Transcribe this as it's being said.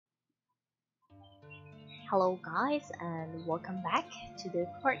Hello guys and welcome back to the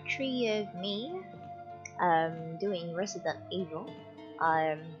part 3 of me doing Resident Evil.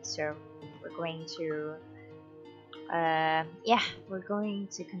 So we're going to we're going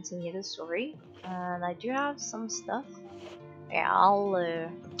to continue the story, and I do have some stuff. Yeah,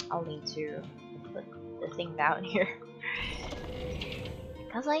 I'll need to put the thing down here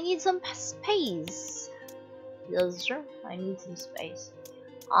because I need some space. Yes sir, I need some space.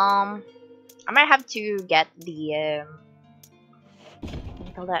 I might have to get the what do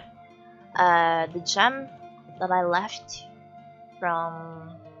you call that? The gem that I left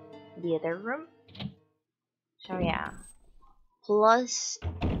from the other room. So yeah. Plus,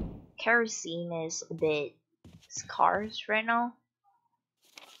 kerosene is a bit scarce right now.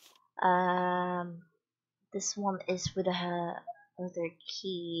 This one is with a other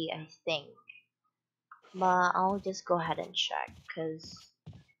key, I think. But I'll just go ahead and check because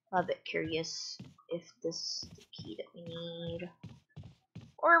I'm a bit curious if this is the key that we need.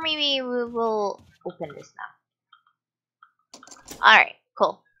 Or maybe we will open this now. Alright,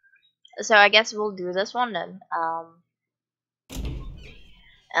 cool. So I guess we'll do this one then.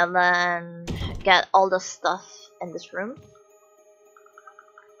 And then get all the stuff in this room.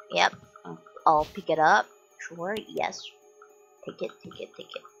 Yep, I'll pick it up. Sure, yes. Take it.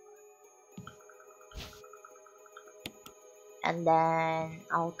 And then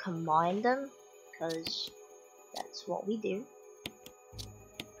I'll combine them, because that's what we do.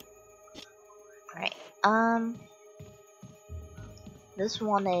 Alright, this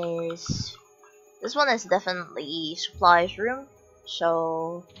one is definitely supplies room,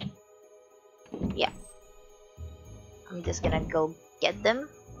 so yeah. I'm just gonna go get them.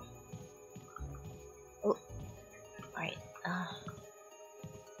 Oh, alright,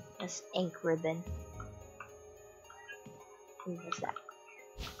 this ink ribbon. What's that?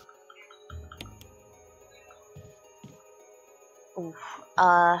 Oof,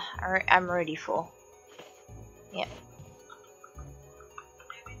 I'm already full. Yep.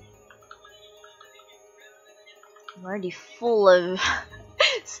 I'm already full of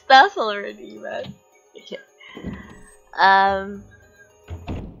stuff already, man. Okay.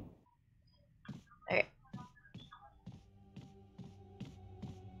 Okay.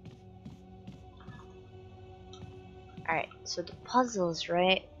 Alright, so the puzzles,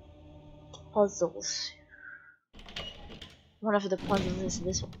 right? Puzzles. One of the puzzles is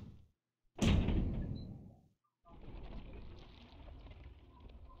this one.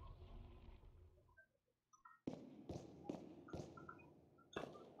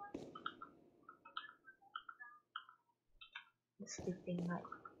 The sleeping night.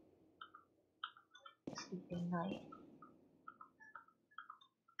 Sleeping night.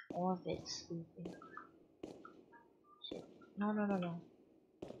 All of it sleeping. Shit. No. No.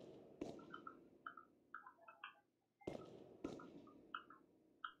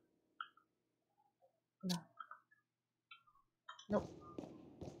 Nope.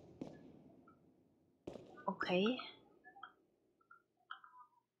 Okay.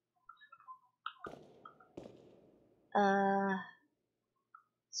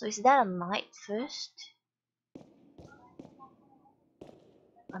 So is that a knight first?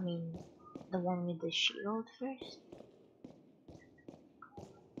 I mean, the one with the shield first?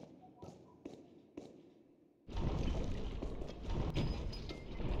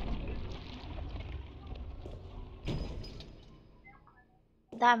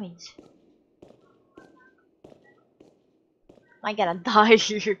 That means I gotta die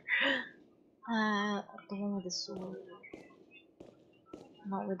here. The one with the sword.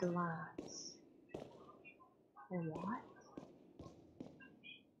 Not with the lance. The what?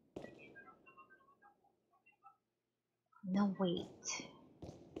 No, wait.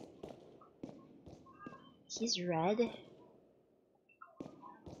 He's red?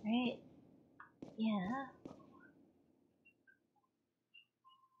 Right? Yeah.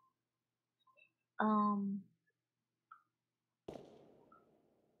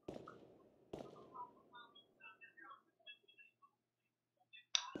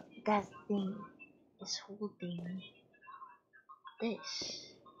 That thing is holding this.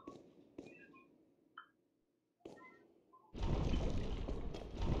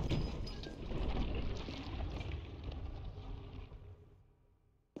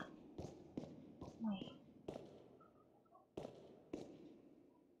 Wait.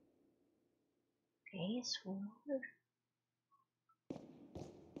 Okay, sword.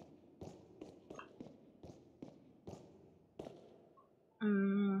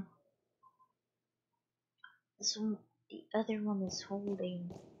 This one, the other one is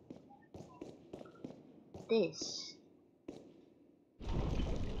holding this.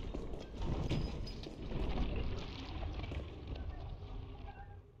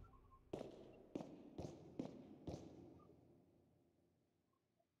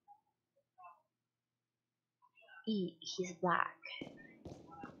 He's black.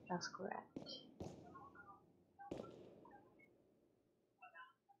 That's correct.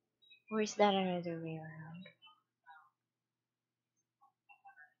 Or is that another way around?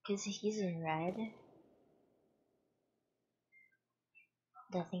 Because he's in red.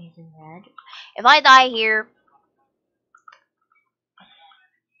 That thing is in red. If I die here,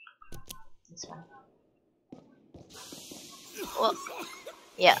 it's fine. Well,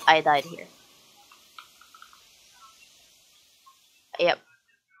 yeah, I died here. Yep.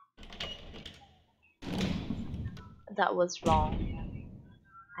 That was wrong.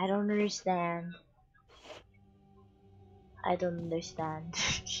 I don't understand. I don't understand.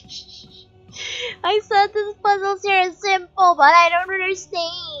 I said this puzzles here is simple, but I don't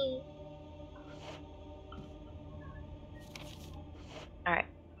understand. Alright,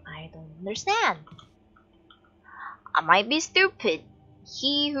 I don't understand. I might be stupid.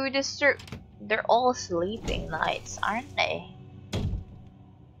 He who disturbed. They're all sleeping nights, aren't they?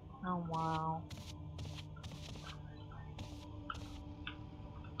 Oh wow.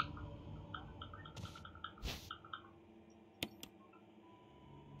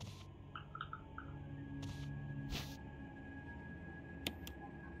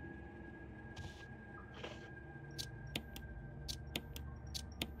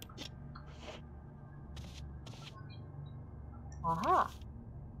 Aha.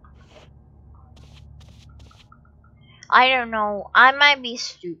 I don't know. I might be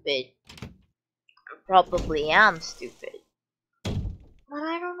stupid. Probably am stupid. But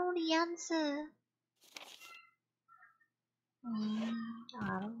I don't know the answer.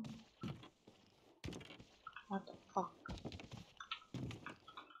 I don't know. What the fuck?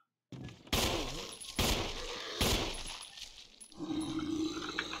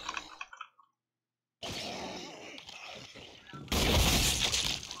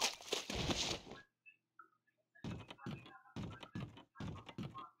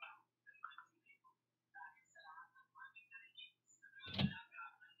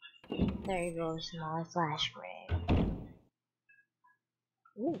 There goes my flash grenade.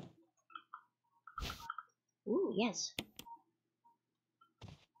 Ooh. Ooh, yes.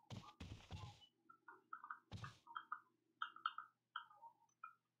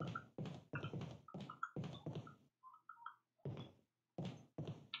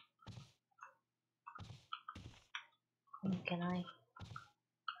 Can I?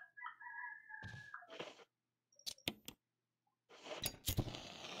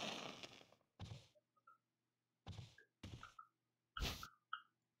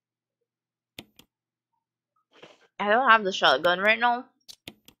 I don't have the shotgun right now,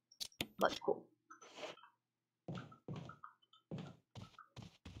 but cool.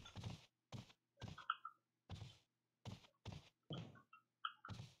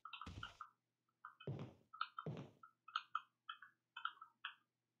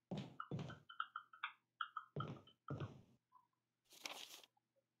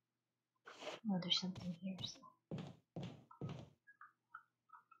 Oh, there's something here. So.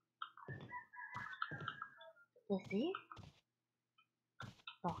 Let's see.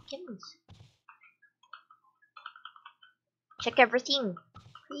 Documents. Check everything.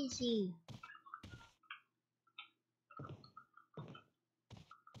 Crazy.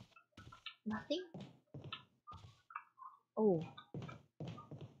 Nothing? Oh.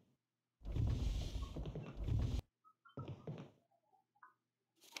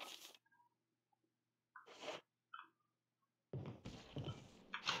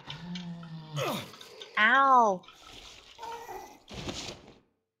 Ow.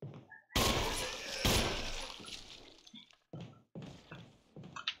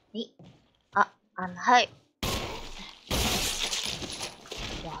 Hey. I'm hype.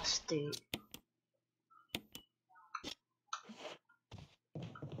 Lost, dude.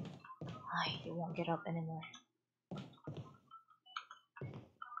 You won't get up anymore.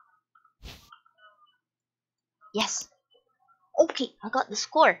 Yes. Okay, I got the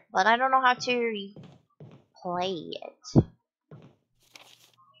score, but I don't know how to replay it.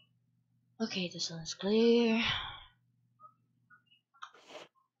 Okay, this one's clear.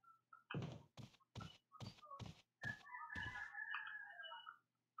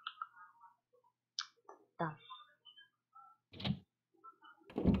 Done.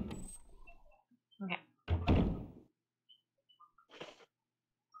 Okay.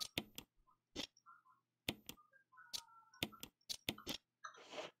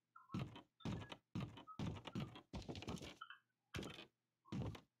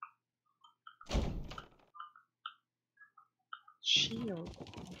 Shield.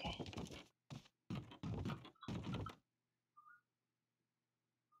 Okay.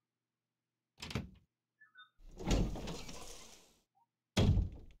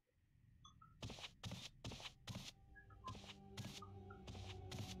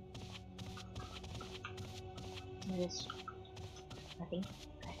 this? Nothing.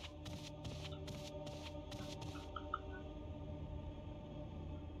 Okay.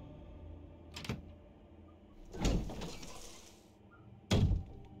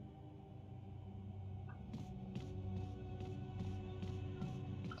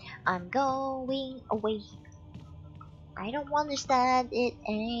 I'm going away. I don't understand it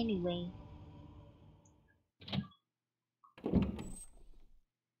anyway.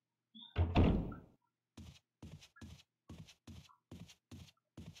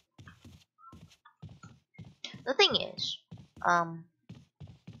 The thing is, um,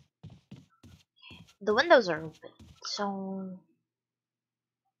 the windows are open, so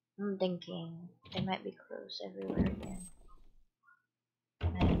I'm thinking they might be closed everywhere again.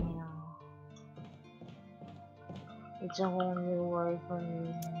 I know. It's a whole new world for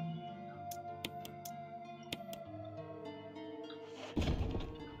me.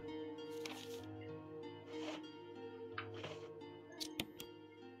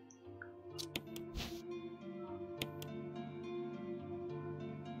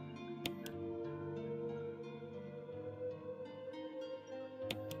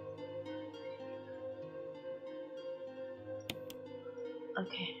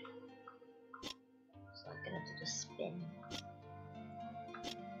 Okay. So I'm gonna do the spin.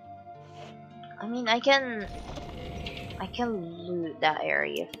 I mean, I can loot that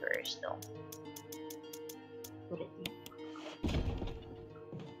area first, though. Would it be?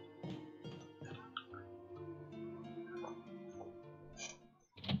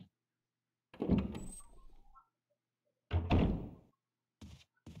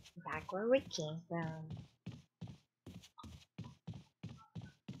 Back where we came from.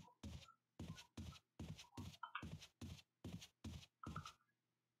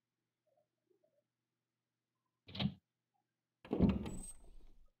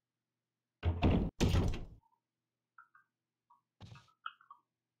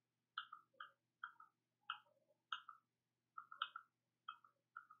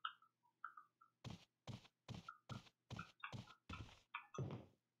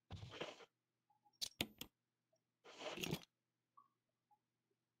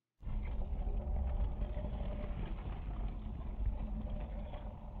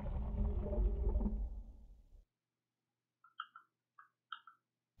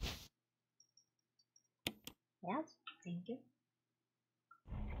 Yes, thank you.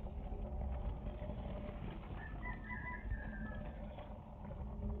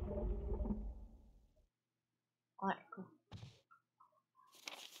 Alright, cool.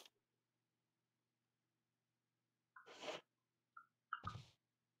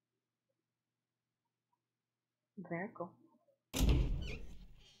 Very cool.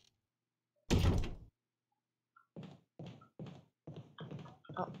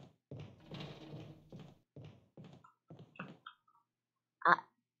 Oh, I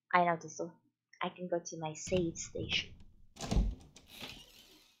I noticed. So I can go to my save station.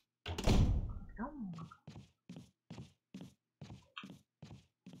 Oh,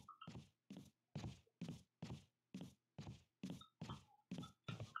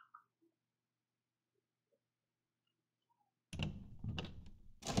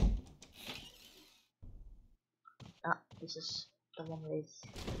 ah, this is the one with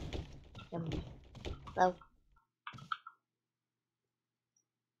yummy. Well,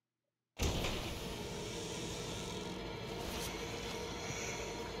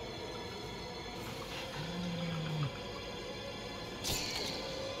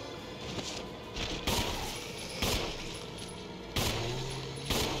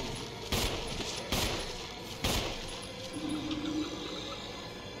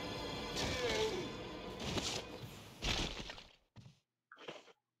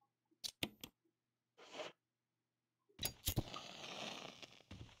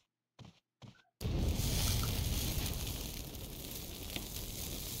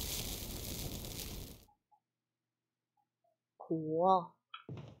 cool.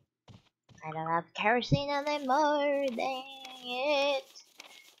 I don't have kerosene anymore. Dang it.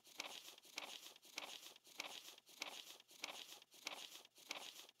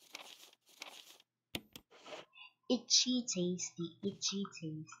 Itchy tasty, itchy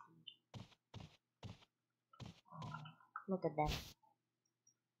tasty. Oh, look at them.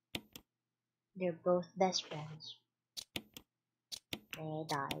 They're both best friends. They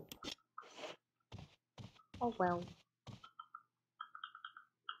died. Oh well.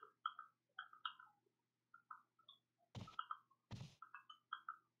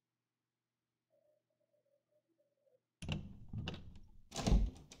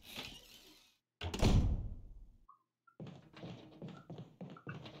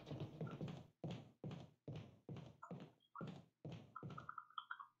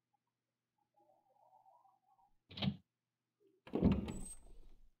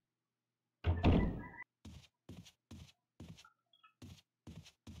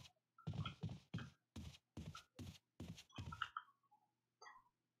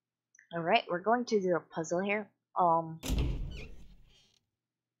 Alright, we're going to do a puzzle here.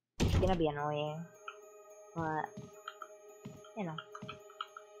 It's gonna be annoying, but you know,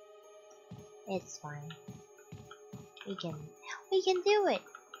 it's fine. We can do it.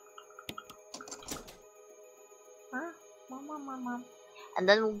 Huh? Mom. And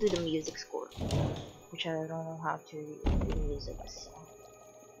then we'll do the music score, which I don't know how to do music. So.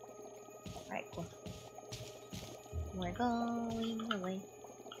 Alright, cool. We're going away.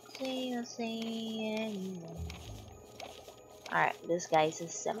 Say anyway. Alright, this guy's a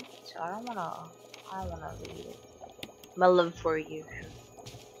simp, so I don't wanna read it. My love for you.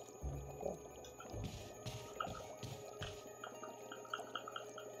 Cool.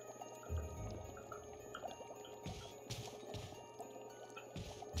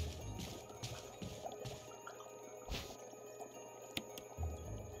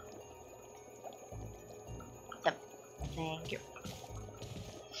 Yep. Thank you.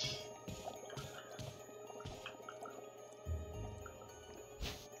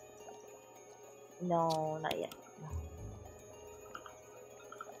 No, not yet. No.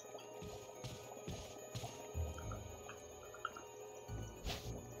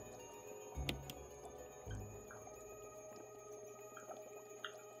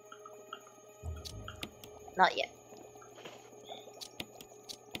 Not yet.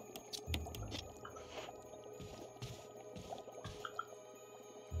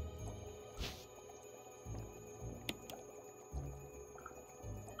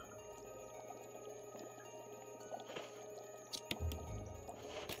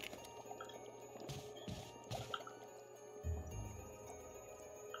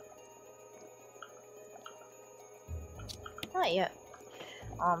 Not yet.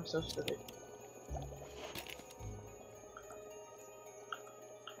 Oh, I'm so stupid.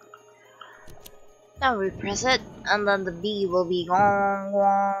 Now we press it, and then the B will be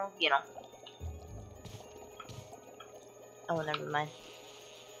gong, you know. Oh, never mind.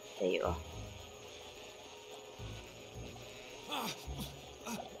 There you go.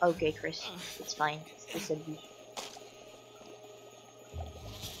 Okay, Chris, it's fine. It's just a B.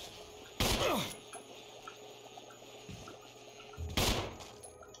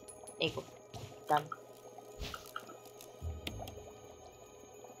 There you go. Done.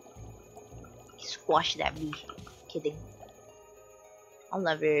 Squash that bee. Kidding. I'll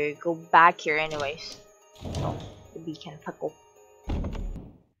never go back here anyways. So the bee can pickle.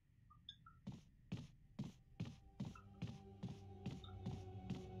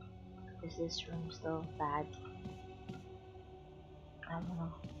 Is this room still bad? I don't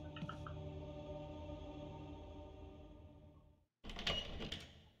know.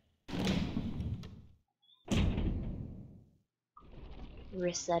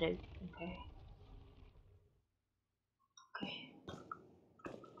 Reset it. Okay. Okay.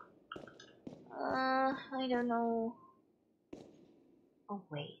 I don't know. Oh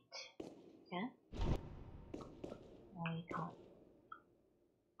wait. Yeah? No, you can't.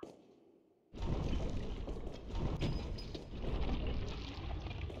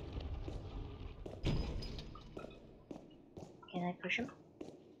 Can I push him?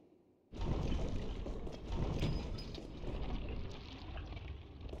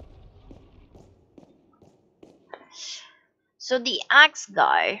 So the axe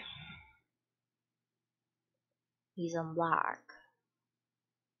guy, he's on black.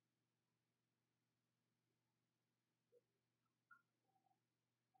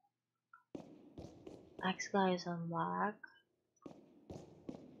 Axe guy is on black.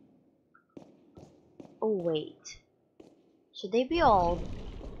 Oh wait. Should they be all?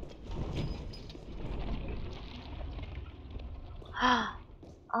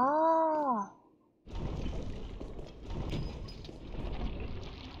 Oh.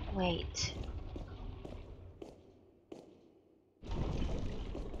 Wait.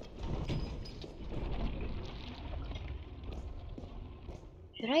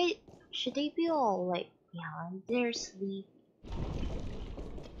 Should they be all like behind their sleep?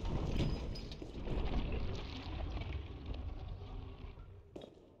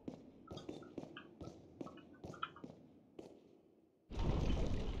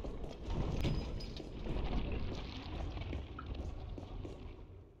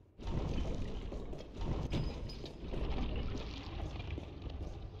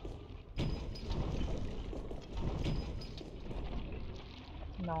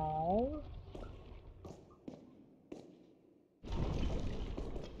 No.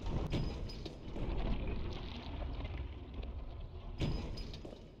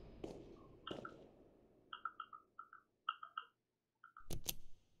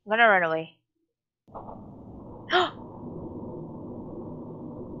 I'm gonna run away.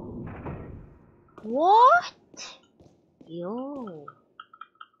 What? Yo.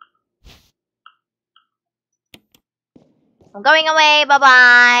 I'm going away. Bye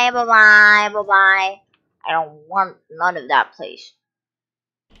bye. Bye bye. Bye bye. I don't want none of that place.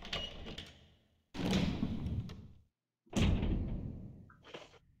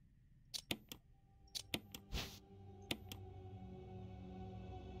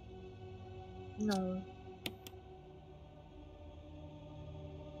 No.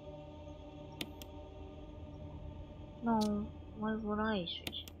 No. Why would I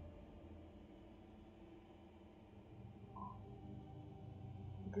switch?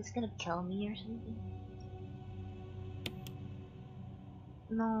 Is this gonna kill me or something?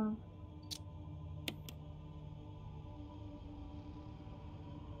 No.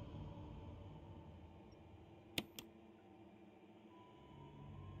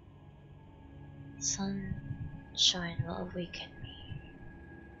 Sunshine will awaken me.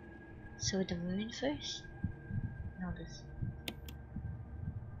 So the moon first? No, this.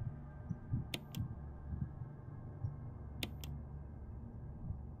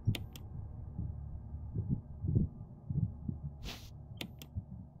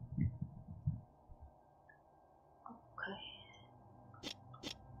 Okay.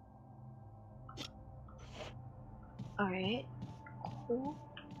 Alright. Cool.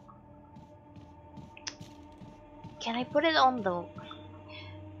 Can I put it on the...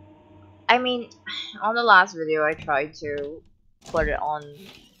 I mean, on the last video I tried to put it on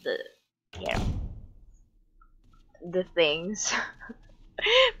the, you know, the things.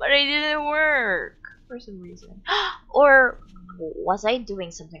 But it didn't work for some reason. Or was I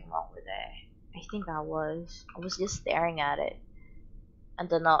doing something wrong with it? I think I was. I was just staring at it and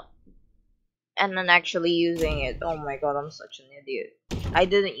then not, and then actually using it. Oh my god, I'm such an idiot. I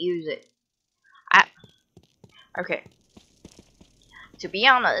didn't use it. Okay. To be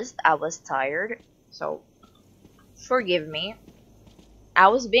honest, I was tired, so forgive me. I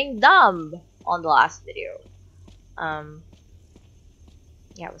was being dumb on the last video.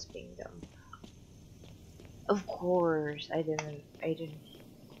 Yeah, I was being dumb. Of course, I didn't. I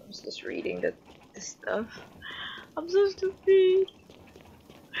was just reading the stuff. I'm so stupid.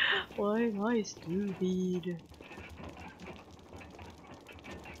 Why am I stupid?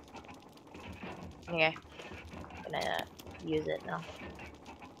 Okay, I'm gonna use it now.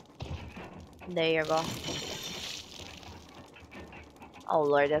 There you go. Oh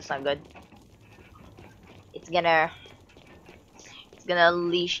lord, that's not good. It's gonna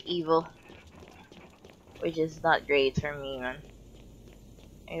unleash evil, which is not great for me, man.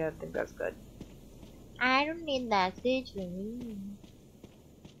 I don't think that's good. I don't need that stage for me.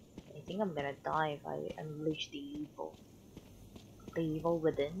 I think I'm gonna die if I unleash the evil. The evil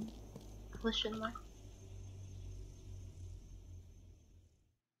within? Question mark?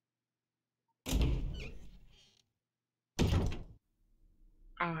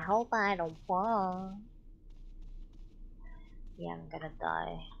 I hope I don't fall. Yeah, I'm gonna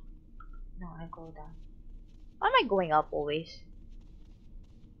die. No, I go down. Why am I going up always?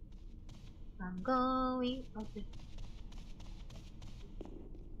 I'm going up.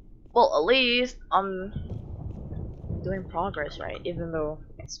 Well, at least I'm doing progress, right? Even though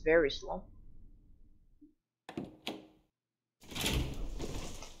it's very slow.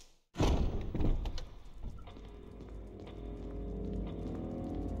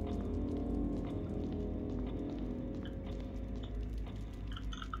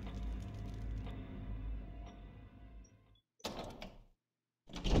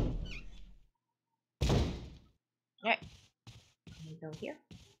 Alright, let me go here.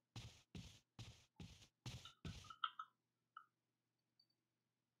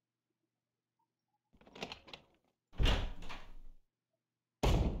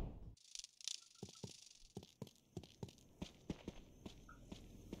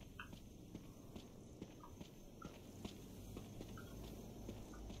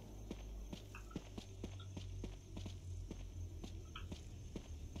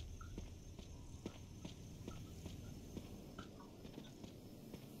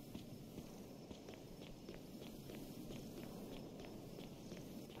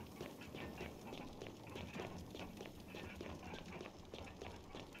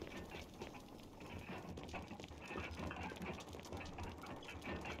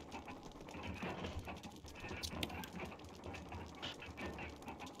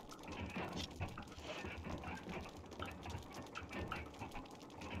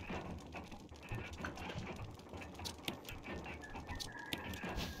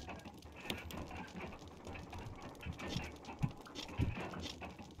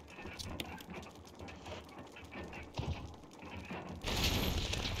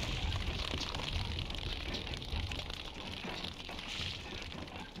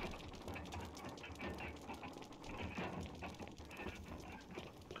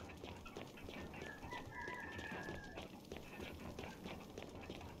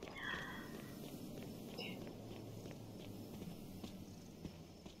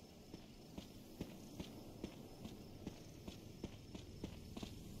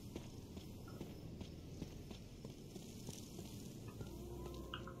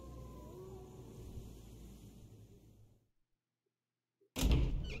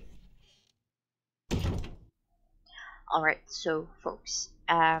 Alright, so folks,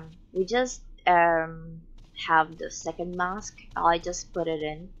 we just have the second mask. I just put it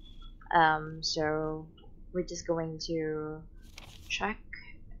in. So we're just going to check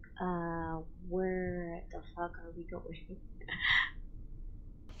where the fuck are we going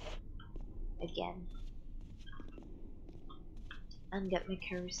again and get my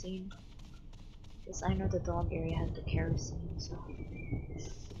kerosene because I know the dog area has the kerosene. So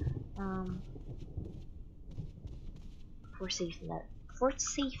um for safety for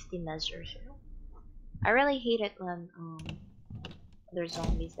safety measures, you know. I really hate it when there's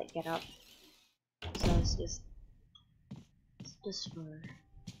zombies that get up. So it's just for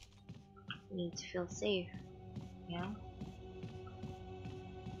me to feel safe, you know.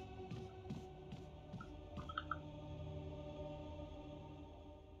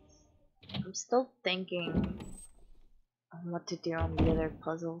 I'm still thinking on what to do on the other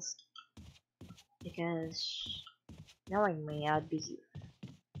puzzles because knowing me, I'd be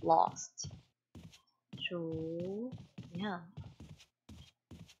lost. So yeah.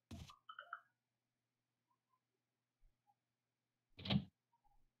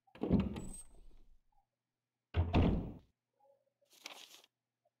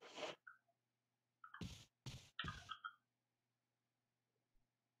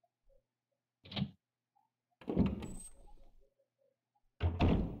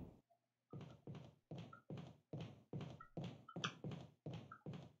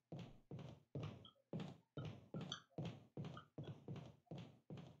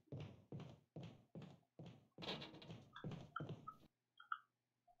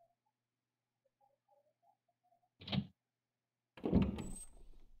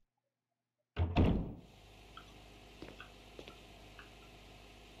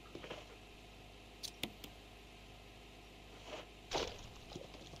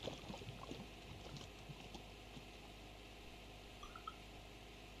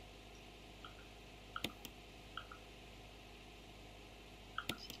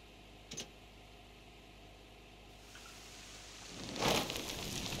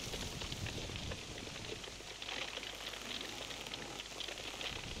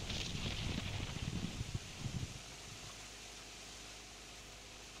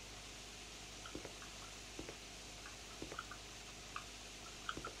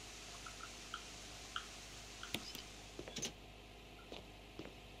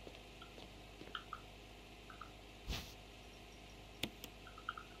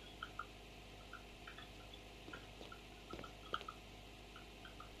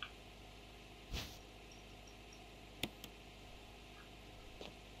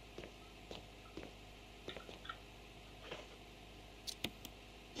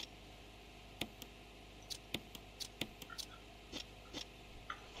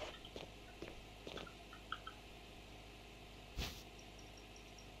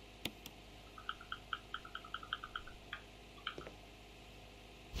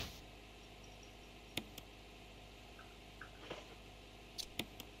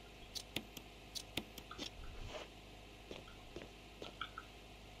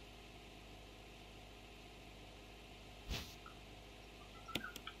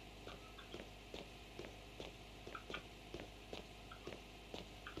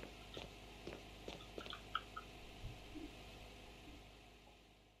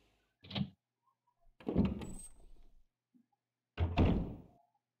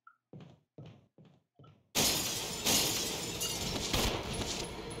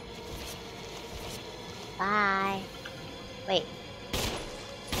 Bye. Wait.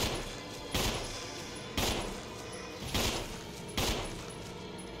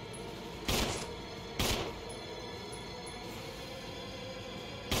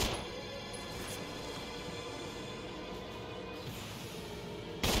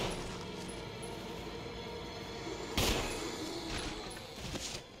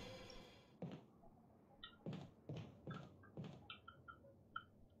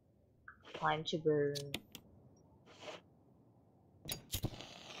 Time to burn.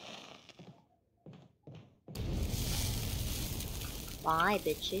 Bye,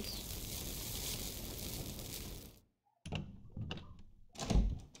 bitches.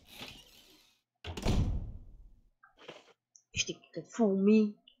 You think you can fool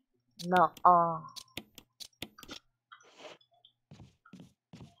me? No.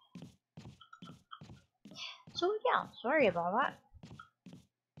 So yeah, sorry about that.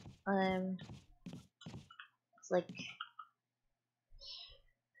 It's like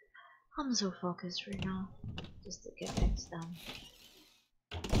I'm so focused right now, just to get things done.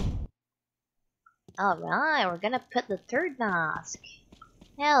 Alright, we're gonna put the third mask.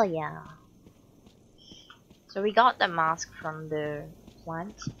 Hell yeah. So we got the mask from the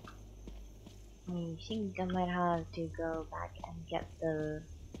plant. I think I might have to go back and get the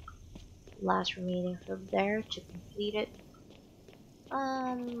last remaining from there to complete it.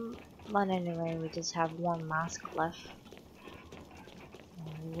 But anyway, we just have one mask left.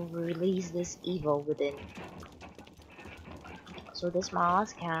 We'll release this evil within. So this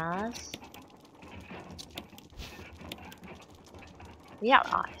mask has... we have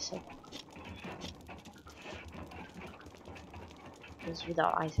eyes. Okay. Just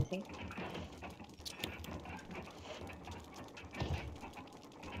without eyes, I think.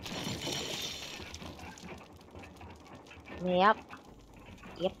 Yep.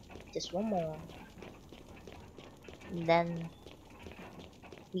 Yep. Just one more. And then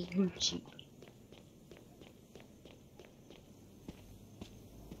we Gucci.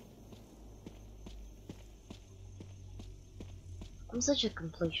 I'm such a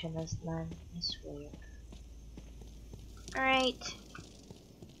completionist, man. I swear. Alright.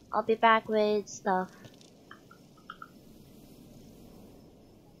 I'll be back with stuff.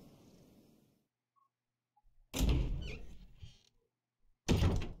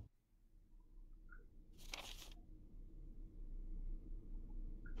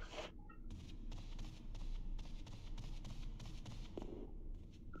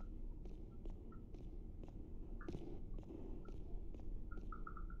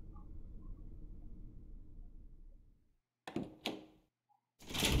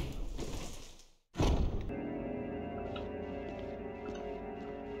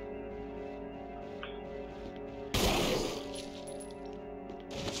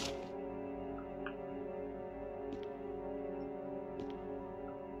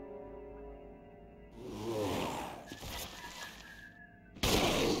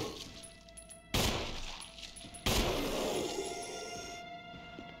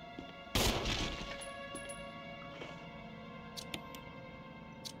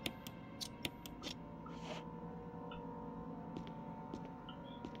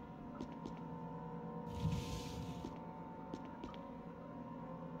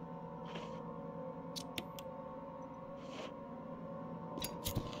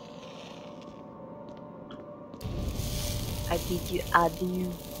 I bid you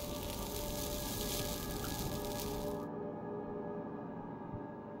adieu.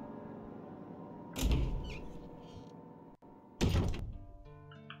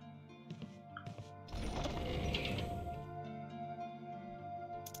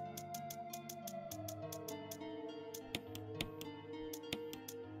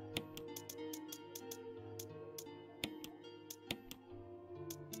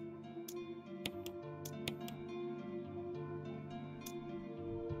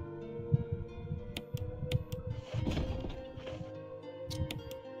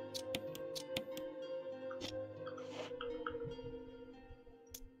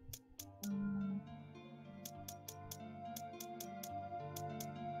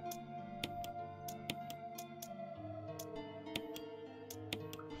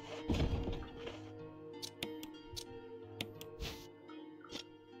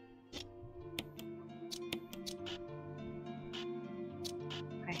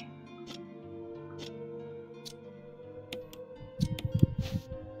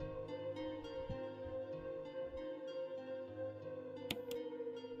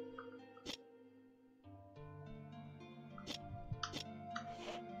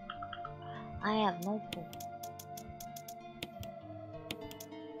 I have no clue.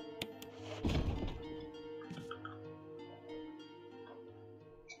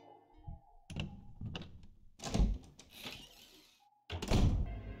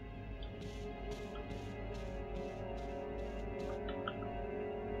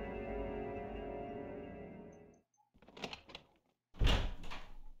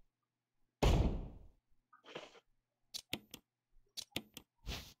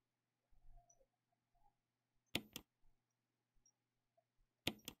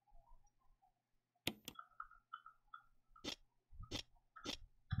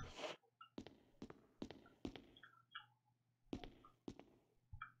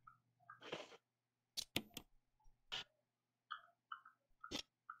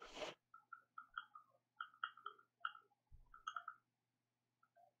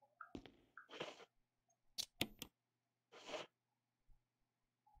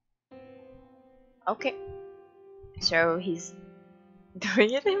 Okay. So he's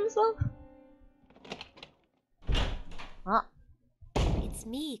doing it himself? Huh? It's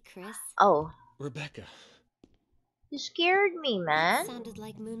me, Chris. Oh. Rebecca. You scared me, man. That sounded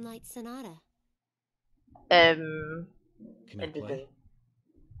like Moonlight Sonata. Can I It play?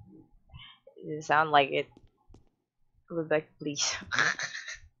 didn't sound like it. Rebecca, please.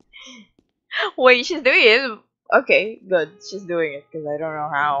 Wait, she's doing it. Okay, good. She's doing it because I don't know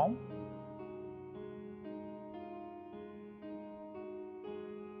how.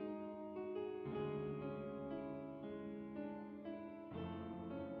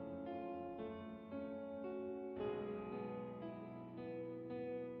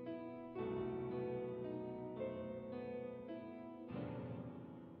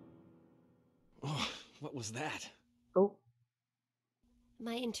 Oh, what was that? Oh,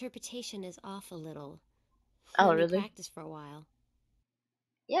 My interpretation is off a little. oh, Let me really? practice for a while.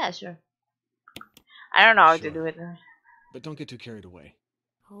 Yeah, sure. I don't know how to do Sure, it. but don't get too carried away.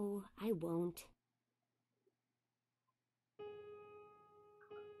 Oh, I won't.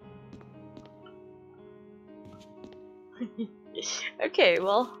 Okay,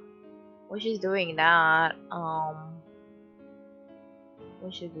 well, while she's doing that,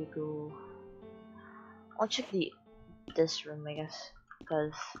 where should we go? I'll check this room, I guess,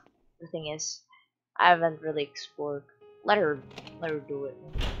 because the thing is, I haven't really explored. Let her do it.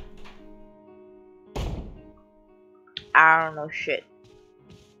 I don't know shit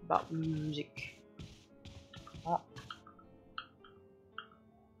about music. Oh,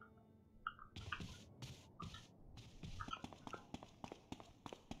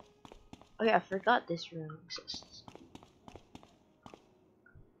 oh yeah, I forgot this room exists.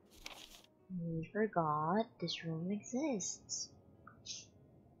 We forgot this room exists.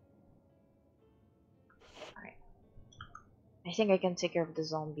 Alright. I think I can take care of the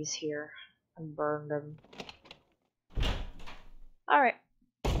zombies here and burn them. Alright.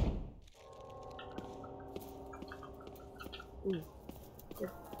 Ooh,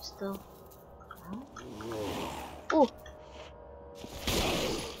 they're still. Huh? Ooh.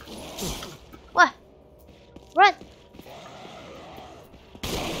 What? Run!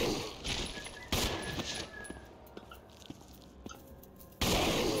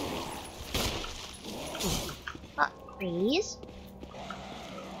 Please?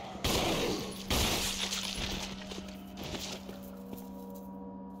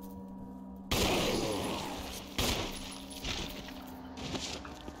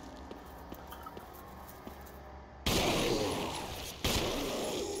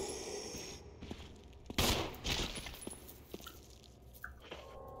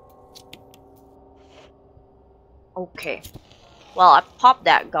 Okay. Well, I popped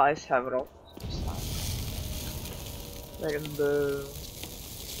that guy's head off. Let him burn.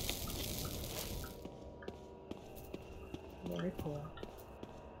 Very cool.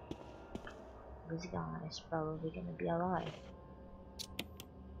 This guy is probably gonna be alive.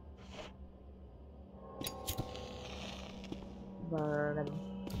 Burn him.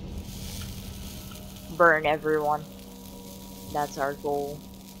 Burn everyone. That's our goal.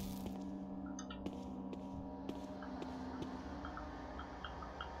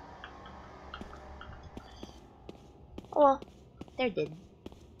 Oh well, they're dead.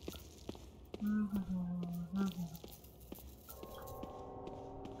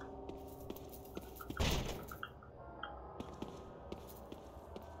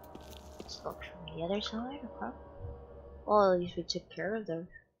 Let's look from the other side, okay? Well, at least we took care of them.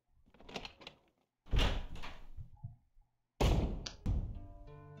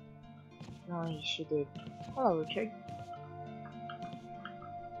 No, she did. Hello, Richard.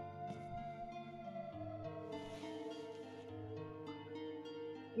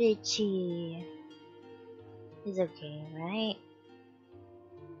 Richie. He's okay, right?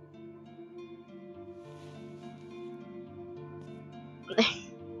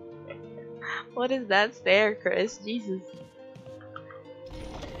 What is that stare, Chris? Jesus.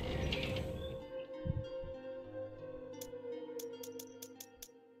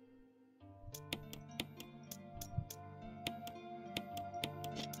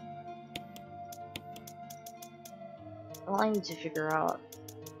 Well, I need to figure out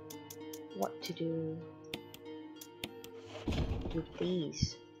what to do with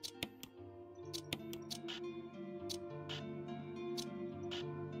these.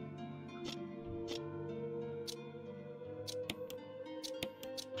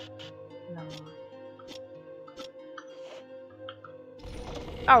 No.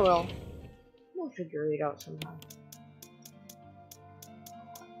 Oh well. We'll figure it out somehow.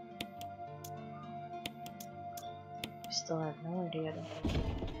 Still have no idea though.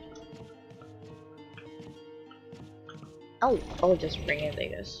 Oh, I'll just bring it, I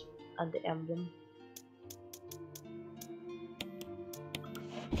guess. On the emblem.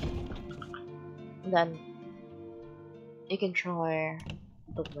 And then you can try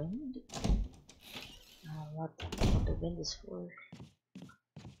the wind. What the wind is for.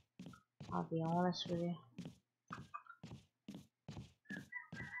 I'll be honest with you.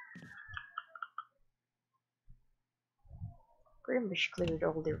 pretty much cleared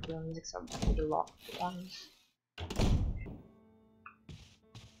all the rooms except for the locked ones.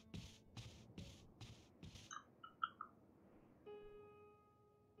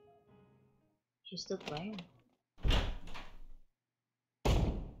 She's still playing.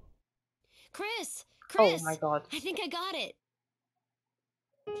 Chris! Oh Chris! my god. I think I got it.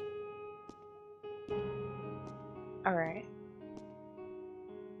 Alright.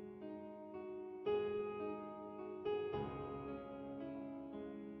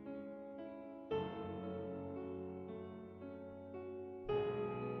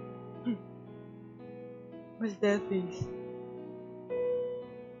 What's that face?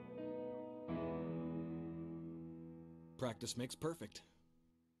 Practice makes perfect.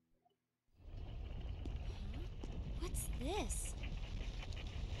 Huh? What's this?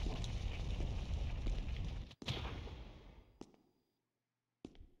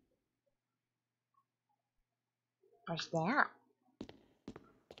 What's that?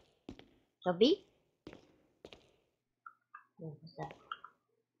 Toby? What was that?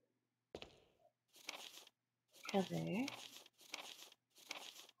 Cover.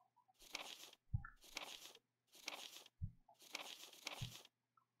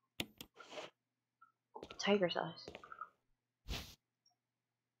 Tiger's eyes.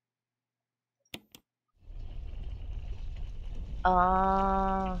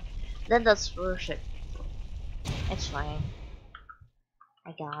 Then that's worship. It's fine.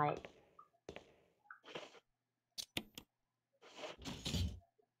 I got it.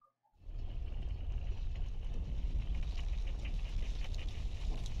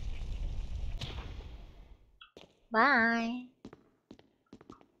 Bye.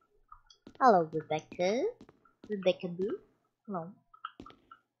 Hello, Rebecca. Rebecca Boo. Hello.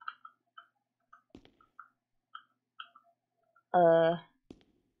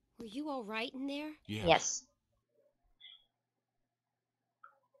 Were you all right in there? Yeah. Yes.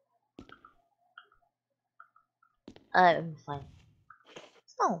 I'm fine.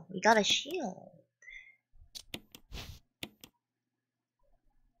 Oh, we got a shield.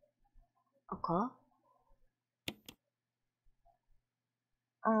 Okay.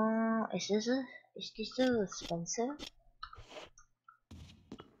 Is this a Spencer?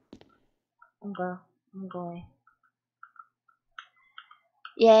 I'm going.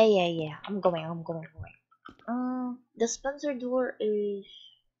 Yeah. I'm going. The Spencer door is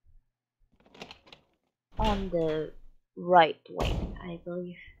on the right wing, I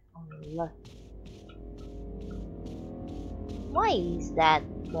believe. On the left. Why is that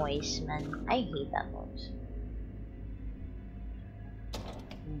noise, man? I hate that noise.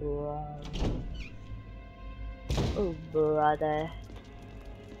 Oh, brother.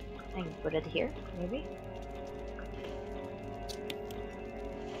 I can put it here, maybe?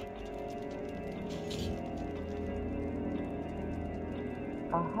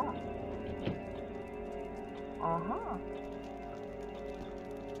 Uh-huh. Uh-huh.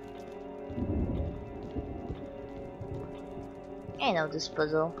 I know this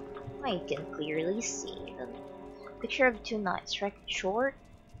puzzle. I can clearly see the picture of two knights. Record short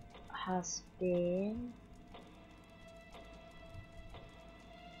has been...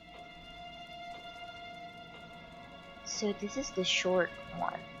 So this is the short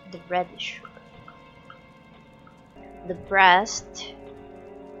one, the reddish one. The breast...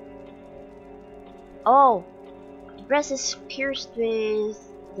 Oh! The breast is pierced with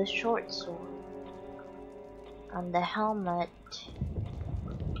the short sword. And the helmet...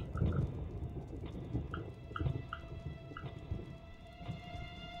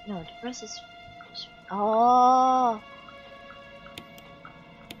 No, the breast is... Oh!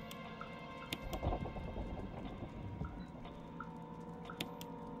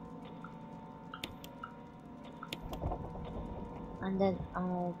 And then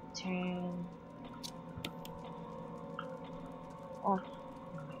I'll turn... Oh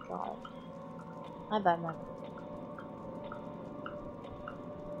my god. My bad, man.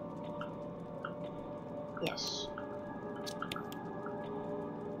 Yes.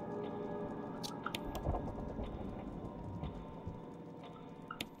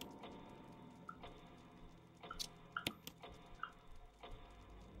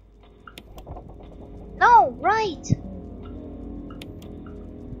 No, right!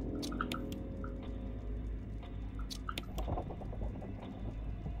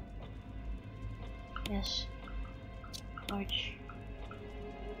 Yes. March.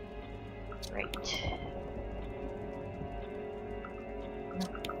 Right. No.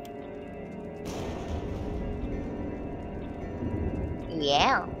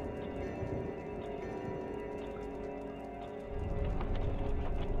 Yeah.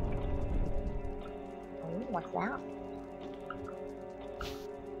 Oh, what's that?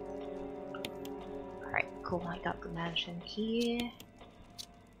 Cool, I got the mansion key.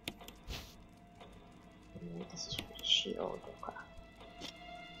 Ooh, this is for the shield. Okay.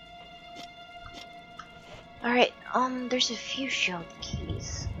 Alright, there's a few shield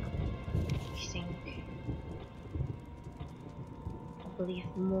keys. I think. I believe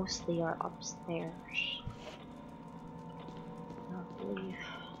mostly are upstairs. I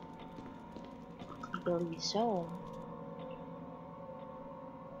believe so.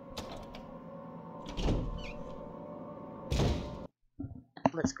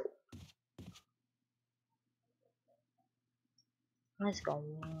 Let's go. Let's go.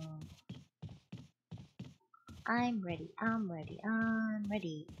 I'm ready. I'm ready. I'm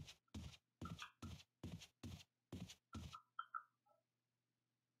ready.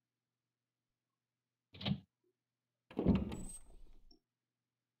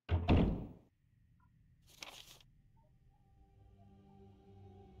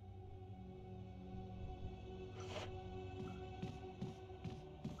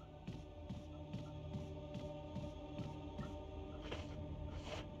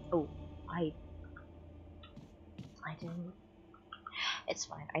 Oh, I didn't. It's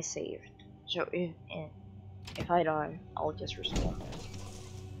fine. I saved. So if I die, I'll just respawn.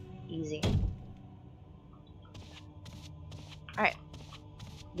 Easy. Alright.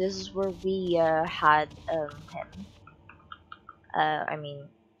 This is where we had him. I mean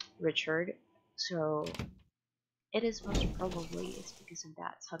Richard. So it is most probably it's because of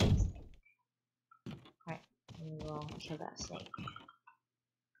that fucking snake. Alright, we will kill that snake.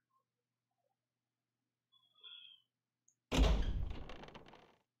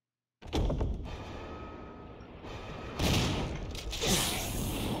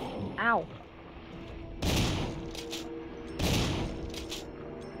 Ow!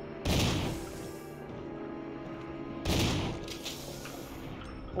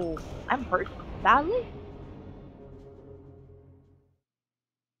 Oh, I'm hurt badly?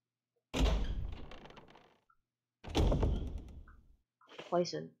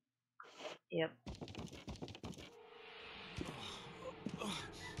 Poison. Yep.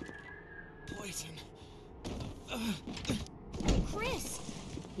 Poison. Chris!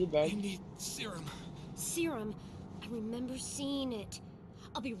 He I dead. need serum. Serum. I remember seeing it.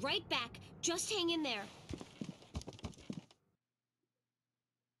 I'll be right back. Just hang in there.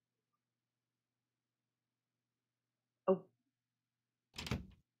 Oh.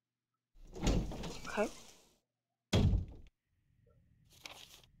 Okay.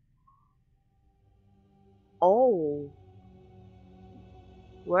 Oh.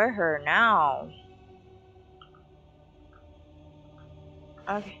 We're her now.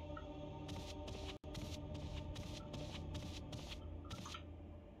 Okay.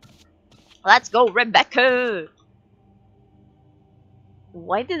 Let's go, Rebecca!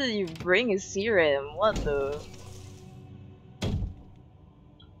 Why did you bring a serum? What the?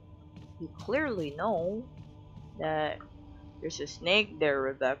 You clearly know that there's a snake there,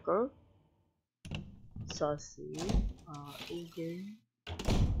 Rebecca. Saucy. Eager.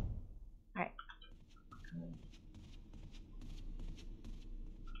 Alright.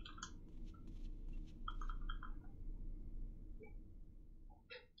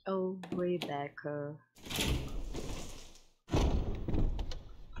 Oh, Rebecca.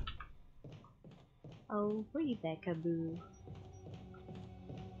 Oh, Rebecca boo.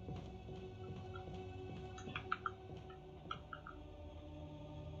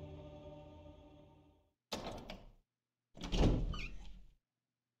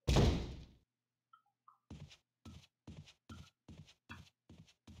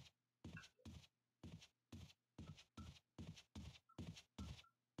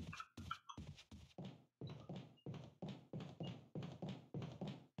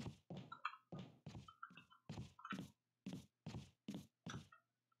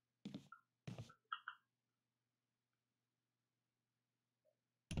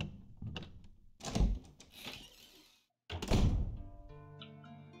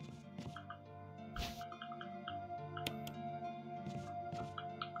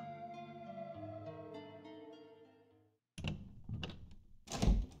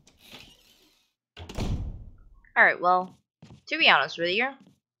 Alright, well, to be honest with you,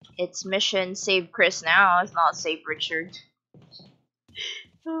 it's mission save Chris now, it's not save Richard.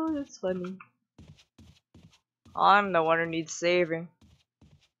 Oh, that's funny. I'm the one who needs saving.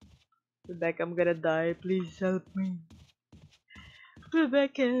 Rebecca, I'm gonna die. Please help me.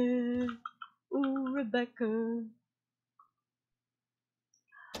 Rebecca. Ooh, Rebecca.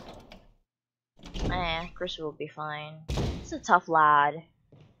 Chris will be fine. He's a tough lad.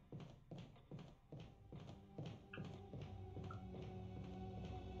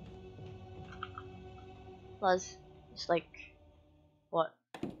 Plus, it's like, what?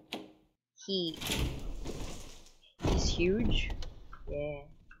 He he's huge. Yeah,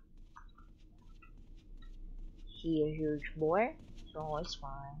 he a huge boy, so it's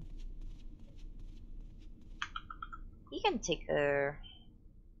fine. He can take a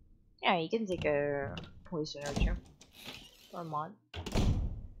yeah, he can take a poison or two or mod.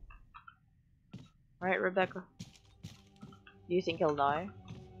 Right, Rebecca? Do you think he'll die?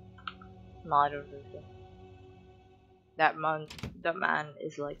 No, I don't think so. That man, the man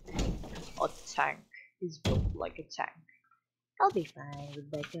is like a tank. He's built like a tank. I'll be fine,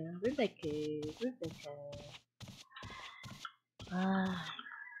 Rebecca. Rebecca. Ah,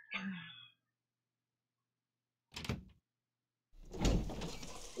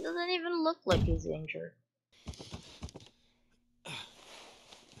 he doesn't even look like he's injured.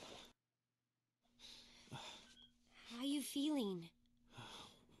 How you feeling?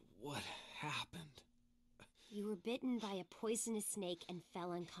 What happened? You were bitten by a poisonous snake and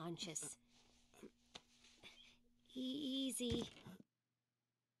fell unconscious. Easy.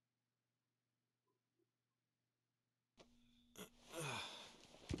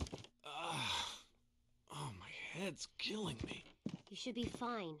 Oh, my head's killing me. You should be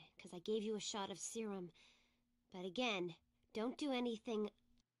fine, because I gave you a shot of serum. But again, don't do anything.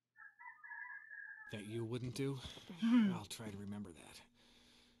 That you wouldn't do? I'll try to remember that.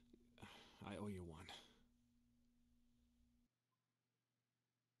 I owe you one.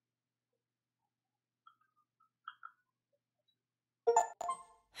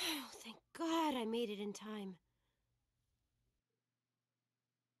 Oh, thank God I made it in time.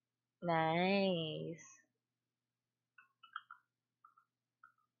 Nice.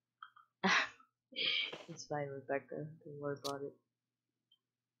 It's fine, Rebecca. Don't worry about it.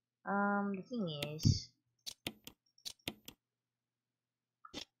 The thing is,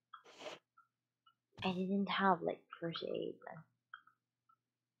 I didn't have like first aid.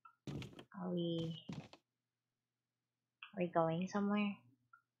 Are we going somewhere?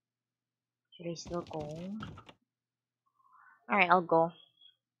 Should I still go? Alright, I'll go.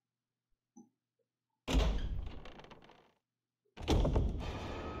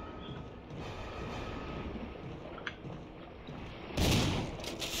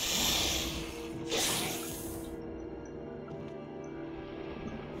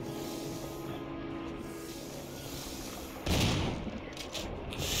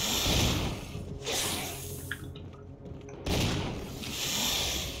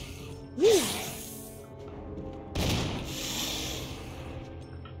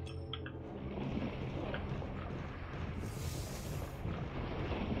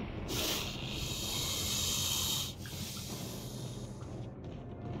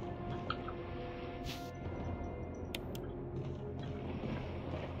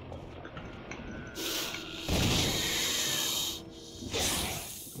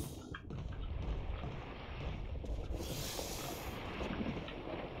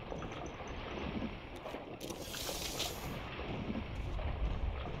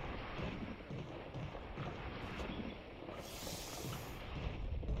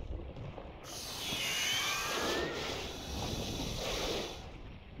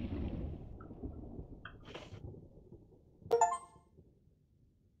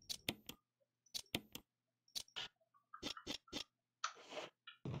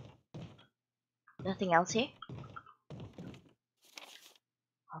 Nothing else here?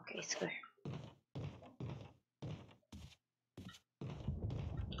 Okay, it's good.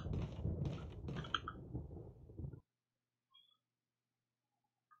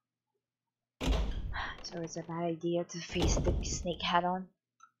 So it's a bad idea to face the snake head on.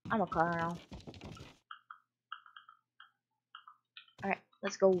 I'm a colonel. Alright,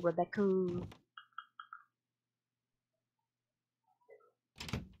 let's go, Rebecca.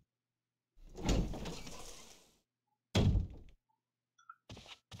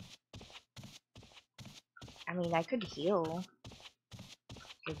 I mean, I could heal.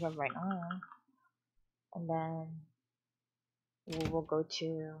 Give him right now. And then we will go to,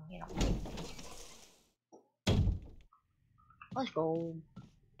 you know. Let's go.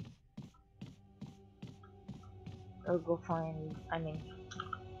 We'll go find, I mean,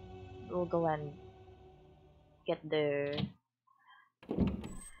 we'll go and get the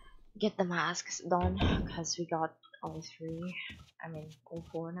masks done, because we got all three, I mean all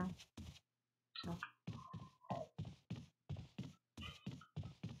four now.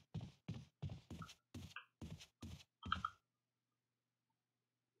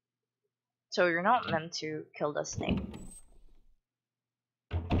 So you're not meant to kill the snake.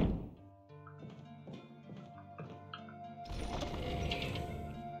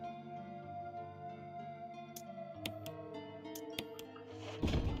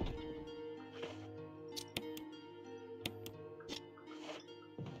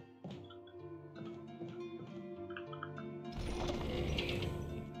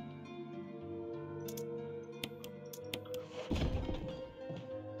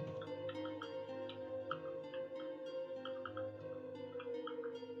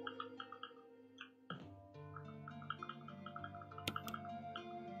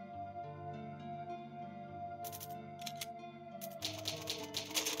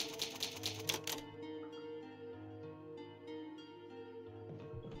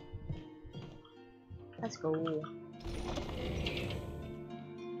 Let's go.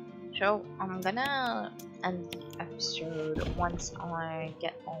 So I'm gonna end the episode once I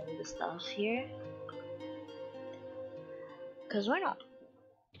get all the stuff here. Cause why not?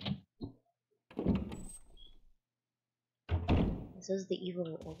 This is the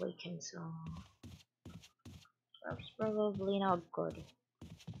evil awakened, so that's probably not good.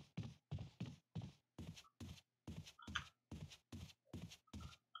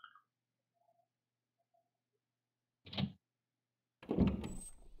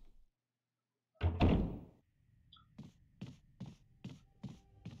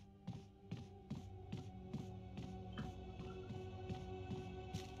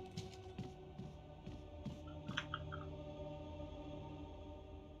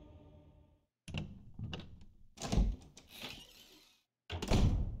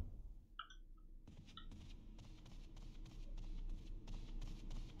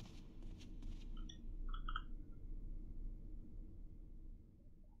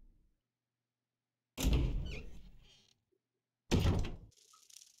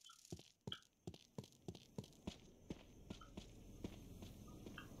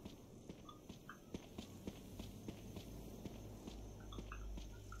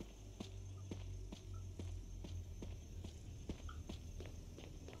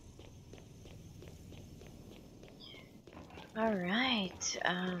 Alright,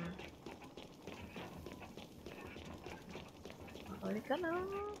 we're gonna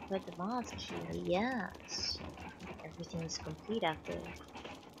put the mask here, yes. Everything is complete after.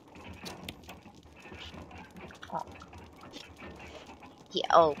 Oh, yeah,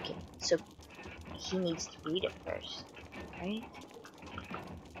 oh, okay. So he needs to read it first, right?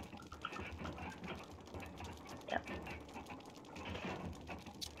 Yep.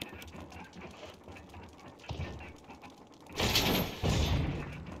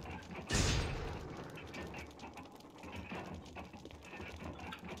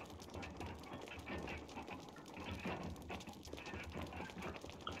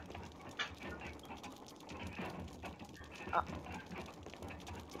 Uh,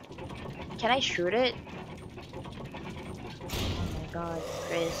 can I shoot it? Oh my god,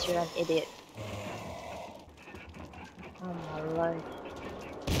 Chris, you're an idiot. Oh my lord.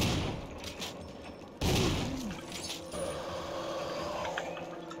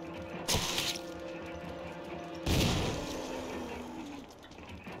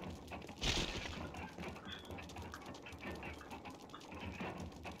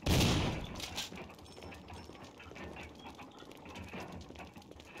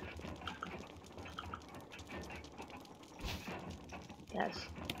 Yes.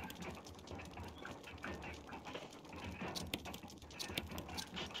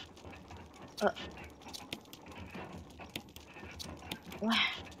 Uh, what?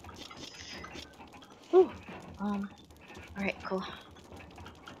 Whew. Alright, cool.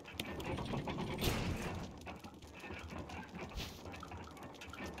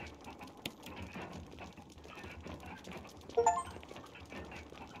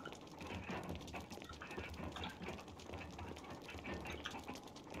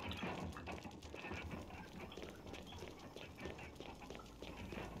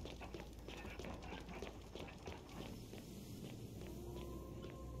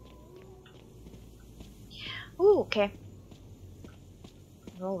 Ooh, okay.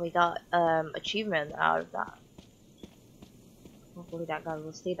 Well, we got achievement out of that. Hopefully that guy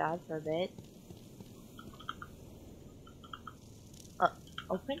will stay there for a bit.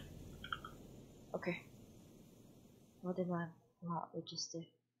 Open? Okay. What did I not register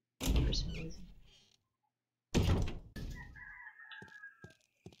for some reason?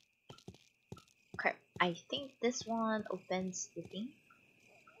 Okay, I think this one opens the thing.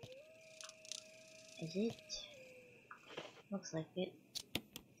 Is it? Looks like it.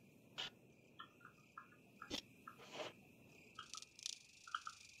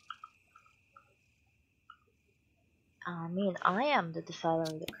 I mean, I am the defiler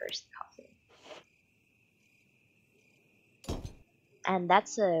of the cursed coffin. And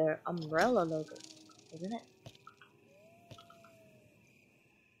that's a umbrella logo, isn't it?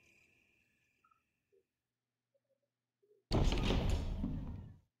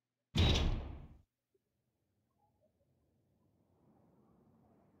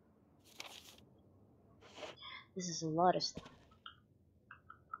 This is a lot of stuff.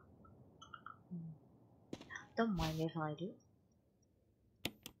 Don't mind if I do.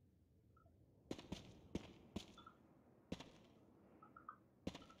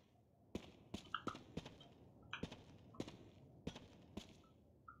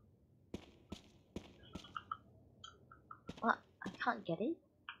 What? I can't get it?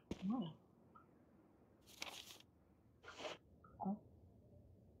 No.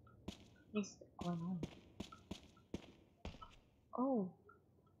 What is going on? Oh.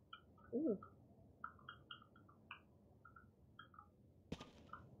 Ooh.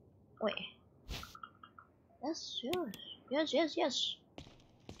 Wait. Yes, yes. Yes, yes, yes.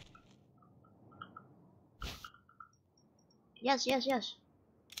 Yes, yes, yes.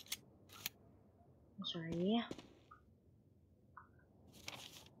 I'm sorry.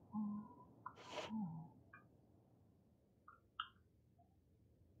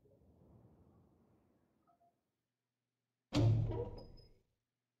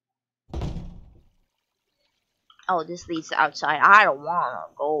 Oh, this leads outside. I don't wanna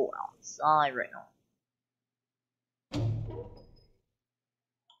go outside right now.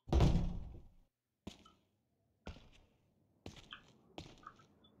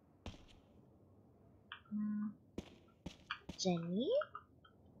 Jenny?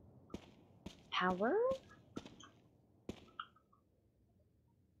 Power?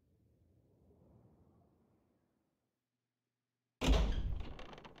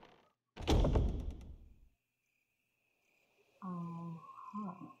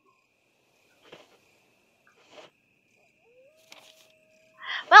 Uh-huh.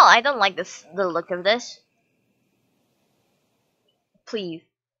 Well, I don't like the look of this. Please.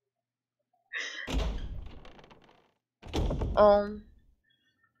 Um,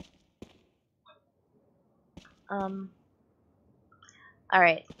 um,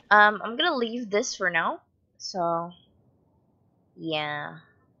 alright. I'm gonna leave this for now. So, yeah.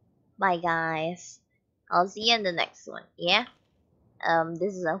 Bye, guys. I'll see you in the next one. Yeah?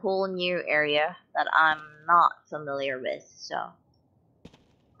 This is a whole new area that I'm not familiar with. So,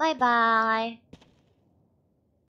 bye bye.